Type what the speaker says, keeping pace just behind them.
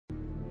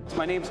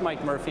My name's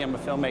Mike Murphy. I'm a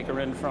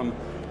filmmaker in from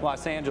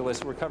Los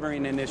Angeles. We're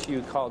covering an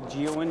issue called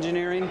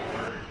geoengineering.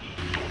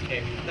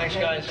 Okay, thanks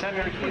guys.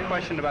 Senator, a quick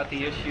question about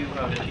the issue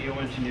of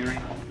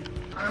geoengineering.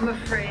 I'm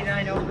afraid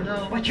I don't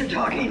know what you're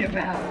talking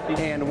about.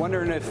 And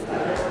wondering if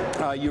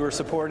you were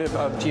supportive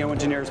of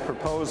geoengineers'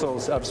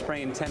 proposals of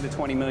spraying 10 to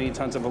 20 million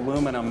tons of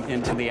aluminum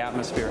into the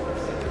atmosphere.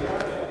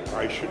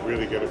 I should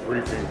really get a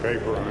briefing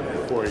paper on it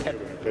before you give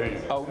an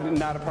opinion. Oh,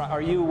 not a problem.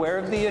 Are you aware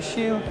of the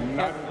issue?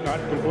 Not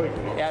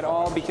completely. At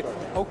all? Because,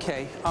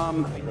 okay.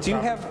 Do you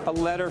have a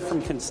letter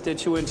from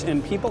constituents,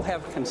 and people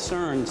have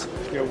concerns?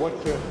 Yeah, We're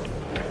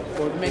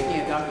making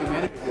a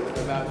documentary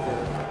about the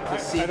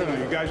I don't know.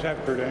 You guys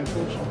have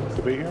credentials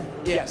to be here?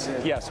 Yes,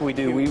 yes, we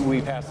do. We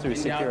pass through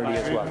security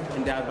as well.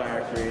 Endowed by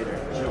our creator.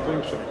 I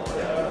think so.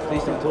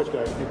 Please don't touch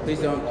that.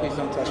 Please don't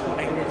touch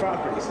my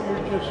property.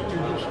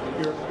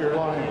 You're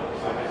lying.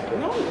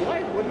 No,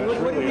 why?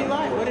 What did we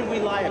lie? What did we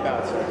lie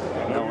about, sir?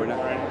 No, we're not.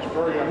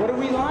 What are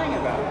we lying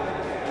about?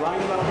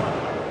 Lying about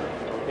what?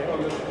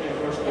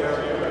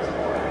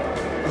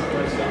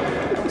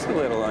 It's a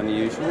little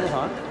unusual,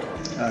 huh?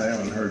 I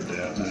haven't heard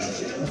that.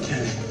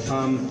 Okay.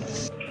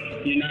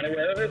 You're not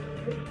aware of it?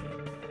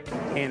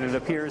 And it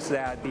appears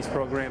that these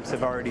programs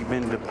have already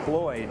been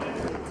deployed.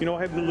 You know,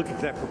 I haven't looked at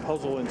that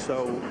proposal, and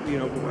so, you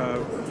know,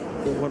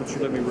 why don't you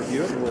let me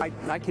review it?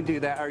 I can do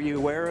that. Are you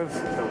aware of?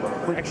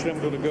 Actually, I'm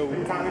going to go.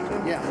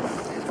 Yeah.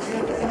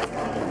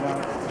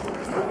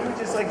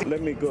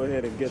 Let me go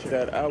ahead and get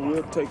that. I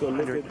will take a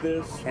look at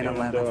this, and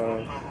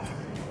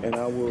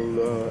I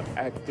will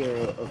act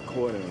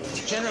accordingly.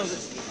 General,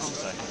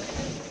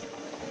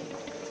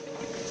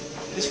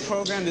 this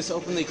program, this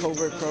openly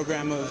covert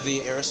program of the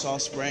aerosol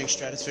spraying,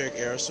 stratospheric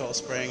aerosol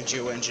spraying,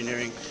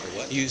 geoengineering,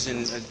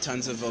 using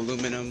tons of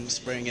aluminum,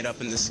 spraying it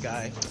up in the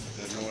sky.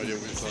 I have no idea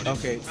what you're talking about.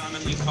 Okay.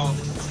 Commonly called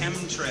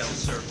chemtrail,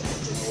 sir.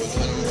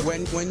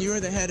 When you were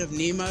the head of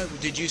NEMA,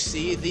 did you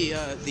see the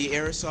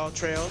aerosol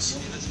trails?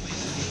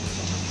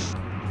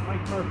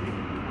 Mike Murphy,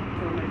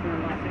 filmmaker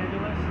in Los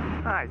Angeles.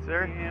 Hi,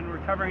 sir. And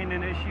we're covering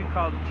an issue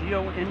called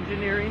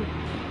geoengineering,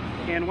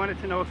 and wanted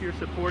to know if you're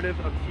supportive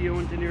of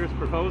geoengineers'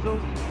 proposals.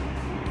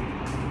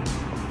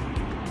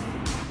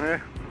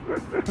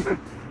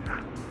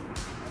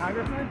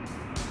 Congressman?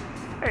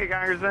 Hey,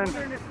 Congressman. I'm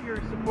wondering if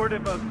you're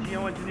supportive of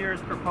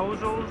geoengineers'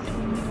 proposals,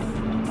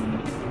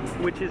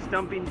 which is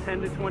dumping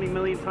 10 to 20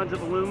 million tons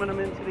of aluminum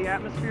into the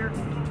atmosphere.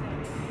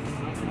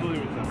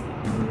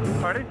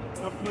 Pardon?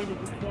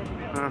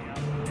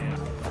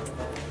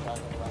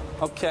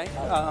 Okay.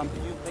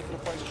 You make an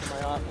appointment to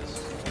my office.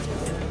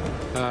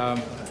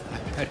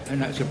 I'm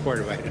not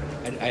supportive.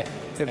 I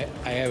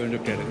haven't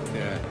looked at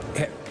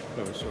it.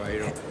 So I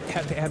don't.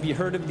 Have you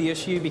heard of the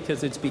issue?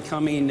 Because it's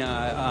becoming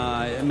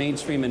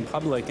mainstream in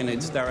public, and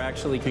there are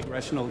actually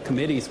congressional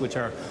committees which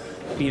are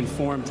being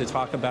formed to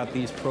talk about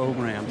these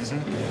programs.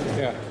 Mm-hmm.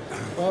 Yeah.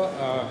 Well,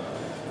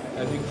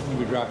 I think when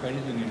we drop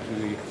anything into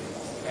the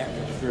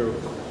atmosphere,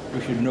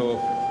 we should know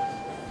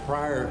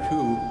prior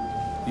to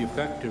the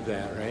effect of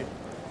that, right?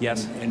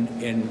 Yes. And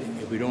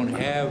if we don't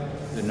have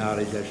the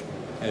knowledge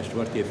as to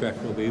what the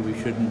effect will be, we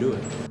shouldn't do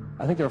it.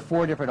 I think there are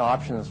 4 different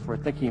options for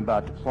thinking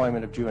about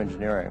deployment of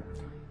geoengineering.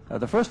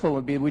 The first one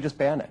would be we just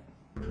ban it.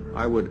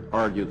 I would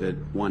argue that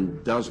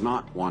one does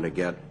not want to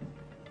get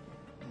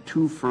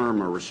too firm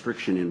a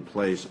restriction in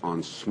place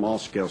on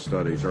small-scale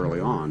studies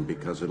early on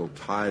because it'll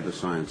tie the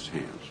science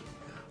hands.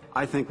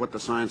 I think what the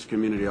science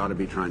community ought to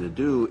be trying to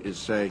do is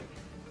say,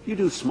 you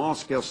do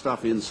small-scale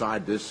stuff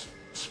inside this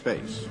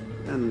space,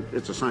 and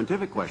it's a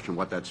scientific question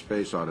what that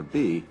space ought to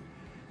be.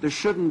 There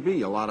shouldn't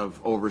be a lot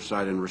of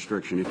oversight and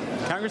restriction.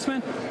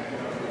 Congressman?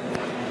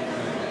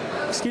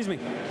 Excuse me.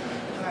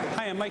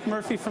 Hi, I'm Mike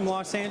Murphy from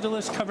Los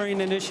Angeles,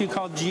 covering an issue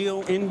called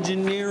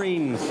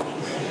geoengineering.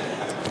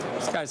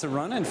 These guys are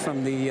running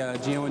from the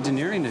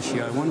geoengineering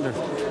issue. I wonder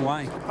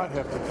why. I'd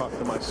have to talk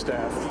to my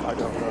staff. I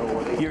don't know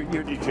what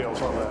your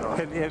details on that are.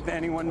 Have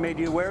anyone made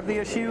you aware of the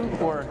issue,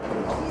 or?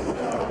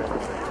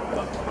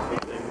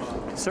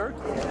 Sir?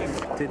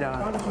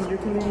 Congressman, your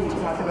committee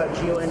talked about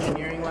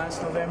geoengineering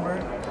last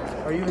November.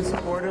 Are you in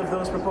support of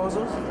those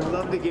proposals? I'd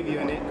love to give you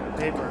a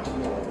paper.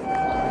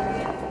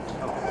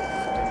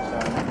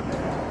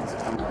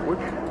 Which?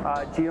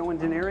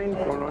 Geoengineering?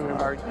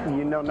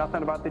 You know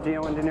nothing about the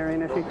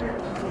geoengineering issue?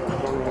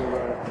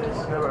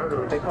 Never heard of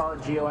it. They call it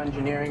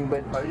geoengineering,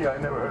 but... yeah, I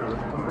never heard of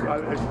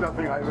it. It's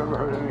nothing I've ever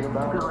heard anything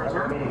about.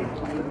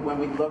 When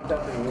we looked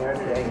up in the air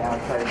today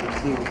outside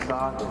D.C., we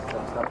saw this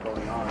stuff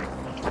going on.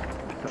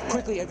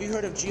 Quickly, have you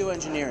heard of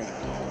geoengineering?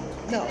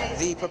 No.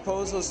 The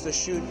proposal is to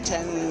shoot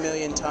 10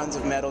 million tons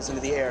of metals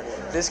into the air.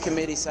 This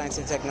committee, Science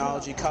and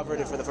Technology,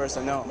 covered it for the first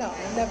time. No. No,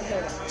 I've never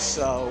heard of it.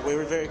 So we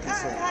were very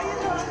concerned.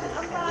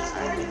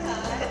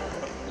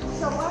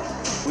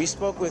 We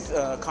spoke with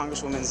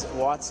Congresswoman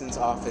Watson's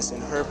office,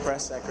 and her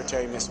press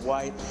secretary, Ms.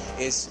 White,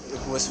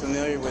 was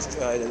familiar with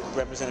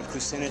Representative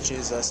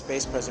Kucinich's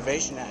Space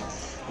Preservation Act,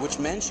 which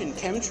mentioned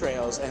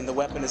chemtrails and the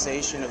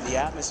weaponization of the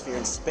atmosphere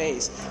in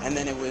space, and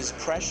then it was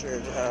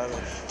pressured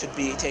to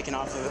be taken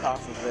off the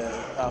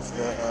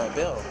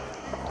bill.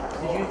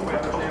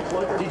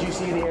 Did you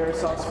see the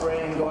aerosol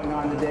spraying going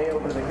on today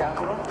over the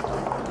Capitol?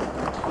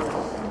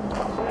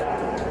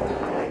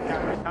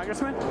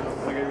 Congressman?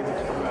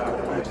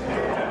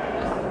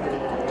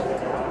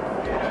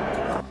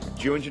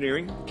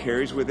 Geoengineering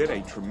carries with it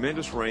a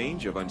tremendous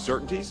range of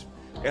uncertainties,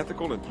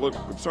 ethical and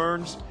political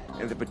concerns,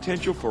 and the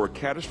potential for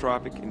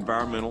catastrophic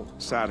environmental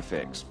side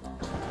effects.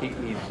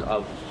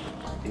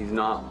 He's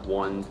not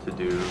one to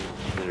do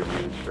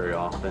interviews very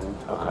often,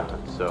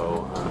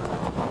 so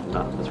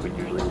not unless we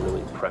usually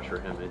really pressure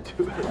him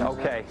into it.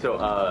 Okay. So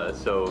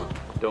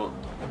don't,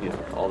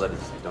 all that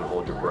is, don't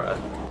hold your breath.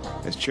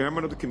 As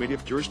chairman of the Committee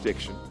of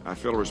Jurisdiction, I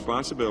feel a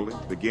responsibility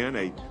to begin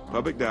a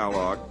public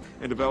dialogue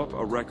and develop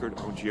a record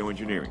on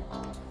geoengineering.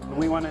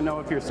 We want to know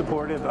if you're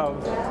supportive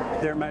of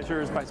their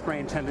measures by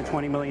spraying 10 to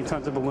 20 million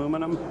tons of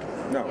aluminum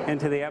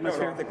into the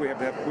atmosphere? No, I think we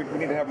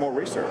need to have more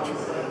research.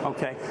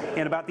 Okay.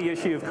 And about the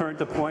issue of current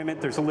deployment,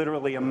 there's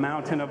literally a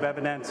mountain of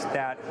evidence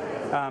that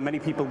many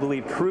people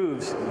believe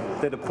proves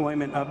the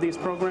deployment of these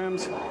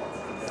programs.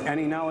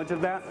 Any knowledge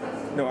of that?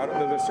 No,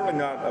 there's certainly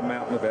not a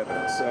mountain of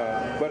evidence,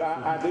 but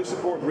I do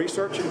support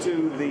research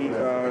into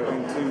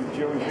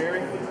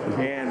geoengineering,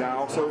 and I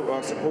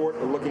also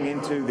support looking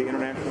into the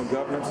international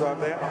governance of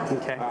that.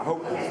 Okay. I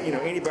hope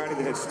anybody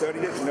that has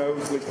studied it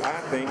knows, at least I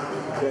think,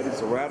 that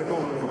it's a radical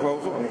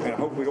proposal, and I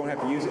hope we don't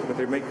have to use it, but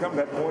there may come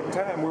that point in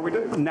time where we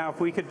do. Now,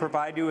 if we could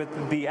provide you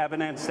with the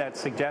evidence that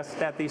suggests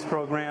that these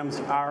programs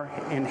are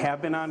and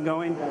have been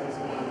ongoing,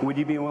 would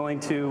you be willing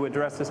to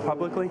address this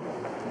publicly?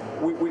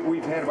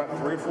 We've had about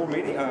 3 or 4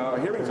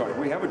 hearings on it.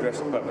 We have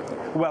addressed them publicly.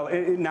 Well,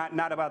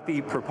 not about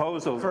the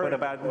proposals, but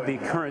about the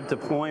current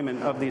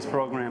deployment of these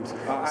programs.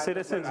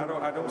 Citizens.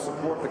 I don't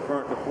support the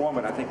current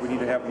deployment. I think we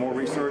need to have more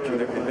research, and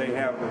they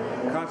have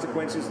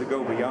consequences that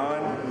go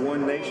beyond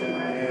one nation.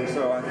 And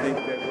so I think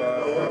that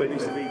there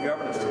needs to be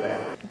governance to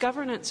that.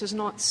 Governance is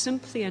not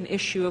simply an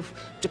issue of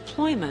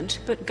deployment,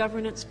 but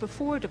governance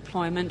before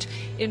deployment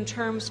in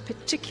terms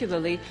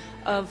particularly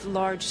of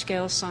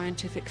large-scale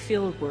scientific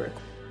fieldwork.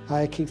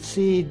 I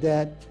concede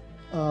that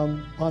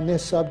on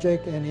this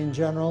subject and in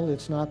general,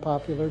 it's not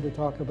popular to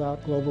talk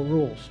about global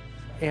rules.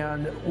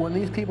 And when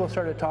these people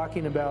started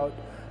talking about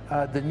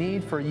the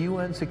need for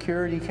UN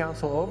Security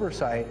Council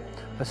oversight,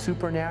 a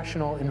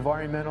supranational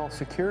environmental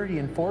security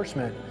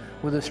enforcement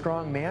with a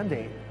strong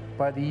mandate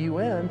by the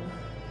UN,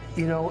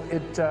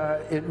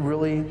 it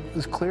really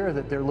is clear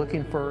that they're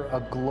looking for a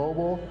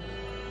global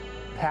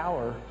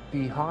power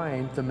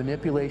behind the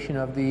manipulation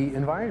of the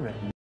environment.